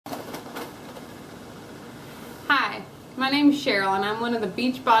My name's Cheryl and I'm one of the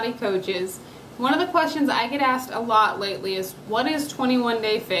Beachbody coaches. One of the questions I get asked a lot lately is, what is 21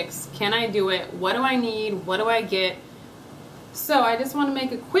 Day Fix? Can I do it? What do I need? What do I get? So I just want to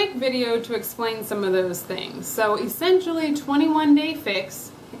make a quick video to explain some of those things. So essentially 21 Day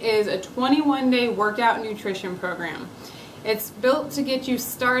Fix is a 21-day workout nutrition program. It's built to get you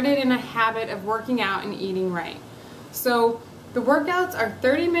started in a habit of working out and eating right. So the workouts are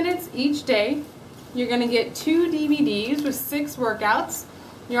 30 minutes each day. You're going to get 2 DVDs with 6 workouts.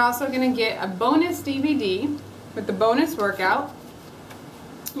 You're also going to get a bonus DVD with the bonus workout.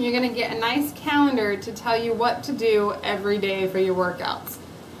 You're going to get a nice calendar to tell you what to do every day for your workouts.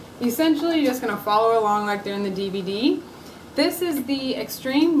 Essentially, you're just going to follow along like they're in the DVD. This is the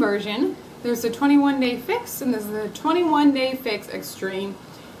extreme version. There's a 21 Day Fix and this is the 21 Day Fix Extreme.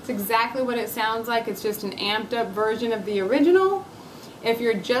 It's exactly what it sounds like. It's just an amped up version of the original. If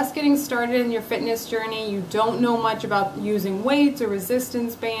you're just getting started in your fitness journey, you don't know much about using weights or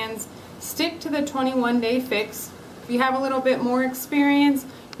resistance bands, stick to the 21 Day Fix. If you have a little bit more experience,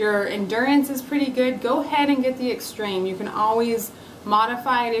 your endurance is pretty good, go ahead and get the Extreme. You can always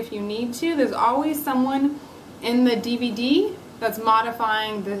modify it if you need to. There's always someone in the DVD that's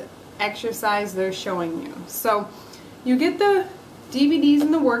modifying the exercise they're showing you. So you get the DVDs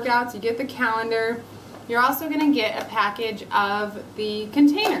and the workouts, you get the calendar. You're also going to get a package of the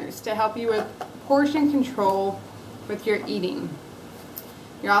containers to help you with portion control with your eating.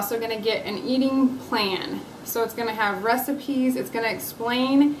 You're also going to get an eating plan. So it's going to have recipes, it's going to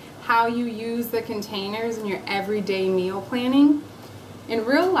explain how you use the containers in your everyday meal planning. In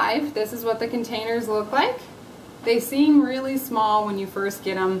real life, this is what the containers look like. They seem really small when you first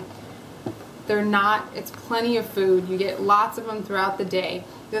get them. They're not. It's plenty of food. You get lots of them throughout the day.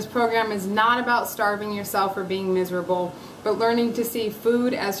 This program is not about starving yourself or being miserable, but learning to see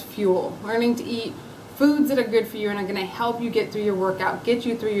food as fuel. Learning to eat foods that are good for you and are going to help you get through your workout, get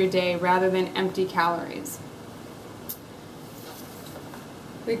you through your day rather than empty calories.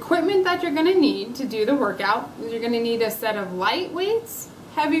 The equipment that you're going to need to do the workout is you're going to need a set of light weights,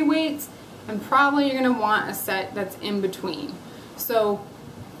 heavy weights, and probably you're going to want a set that's in between. So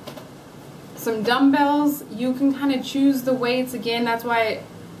some dumbbells, you can kind of choose the weights. Again, that's why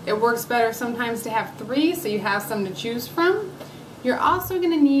it works better sometimes to have 3 so you have some to choose from. You're also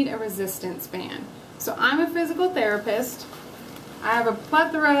going to need a resistance band. So I'm a physical therapist. I have a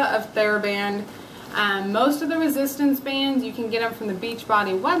plethora of TheraBand. Most of the resistance bands, you can get them from the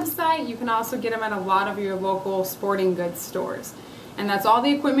Beachbody website. You can also get them at a lot of your local sporting goods stores. And that's all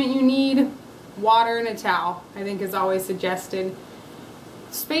the equipment you need. Water and a towel, I think, is always suggested.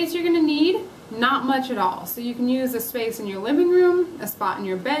 Space you're going to need, not much at all. So you can use a space in your living room, a spot in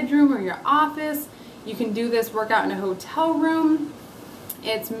your bedroom or your office. You can do this workout in a hotel room.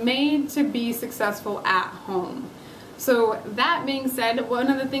 It's made to be successful at home. So that being said, one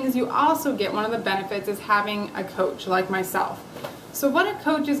of the things you also get, one of the benefits, is having a coach like myself. So what a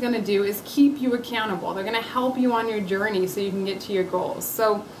coach is going to do is keep you accountable. They're going to help you on your journey so you can get to your goals.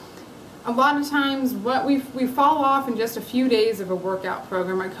 So a lot of times what we fall off in just a few days of a workout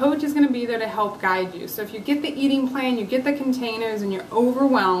program. A coach is going to be there to help guide you. So if you get the eating plan, you get the containers, and you're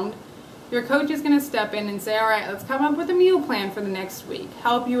overwhelmed, your coach is going to step in and say, all right, let's come up with a meal plan for the next week,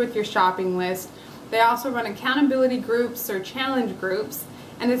 help you with your shopping list. They also run accountability groups or challenge groups,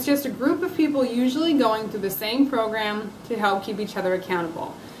 and it's just a group of people usually going through the same program to help keep each other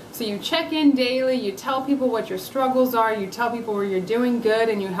accountable. So you check in daily, you tell people what your struggles are, you tell people where you're doing good,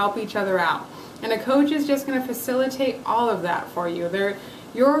 and you help each other out. And a coach is just going to facilitate all of that for you. They're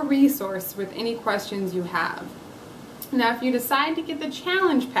your resource with any questions you have. Now, if you decide to get the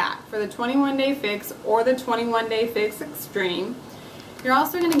challenge pack for the 21 Day Fix or the 21 Day Fix Extreme, you're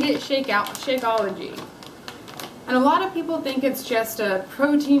also going to get Shakeology. And a lot of people think it's just a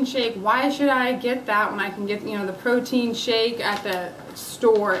protein shake. Why should I get that when I can get, the protein shake at the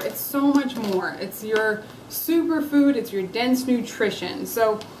store? It's so much more. It's your superfood, it's your dense nutrition.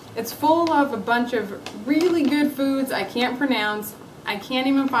 So it's full of a bunch of really good foods I can't pronounce. I can't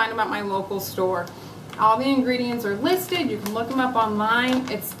even find them at my local store. All the ingredients are listed. You can look them up online.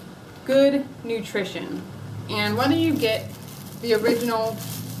 It's good nutrition. And whether you get the original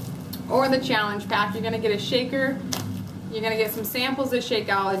or the challenge pack, you're going to get a shaker. You're going to get some samples of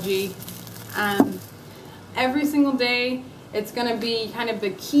Shakeology. Every single day, it's going to be kind of the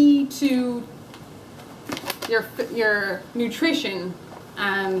key to your nutrition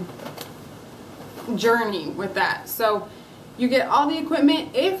journey with that. So you get all the equipment.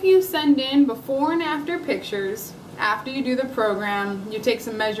 If you send in before and after pictures after you do the program, you take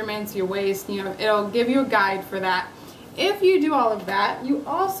some measurements, your waist, it'll give you a guide for that. If you do all of that, you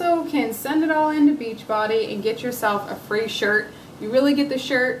also can send it all into Beachbody and get yourself a free shirt. You really get the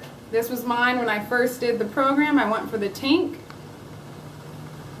shirt. This was mine when I first did the program. I went for the tank.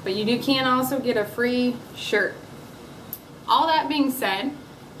 But you can also get a free shirt. All that being said,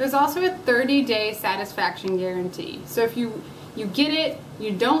 there's also a 30-day satisfaction guarantee. So if you get it,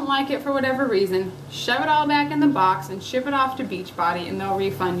 you don't like it for whatever reason, shove it all back in the box and ship it off to Beachbody and they'll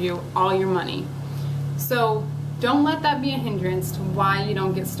refund you all your money. So don't let that be a hindrance to why you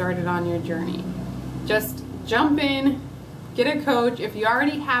don't get started on your journey. Just jump in, get a coach. If you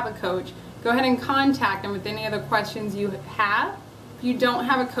already have a coach, go ahead and contact them with any other questions you have. If you don't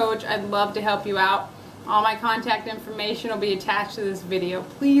have a coach, I'd love to help you out. All my contact information will be attached to this video.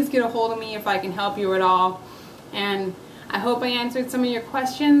 Please get a hold of me if I can help you at all. And I hope I answered some of your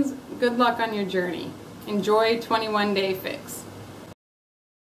questions. Good luck on your journey. Enjoy 21 Day Fix.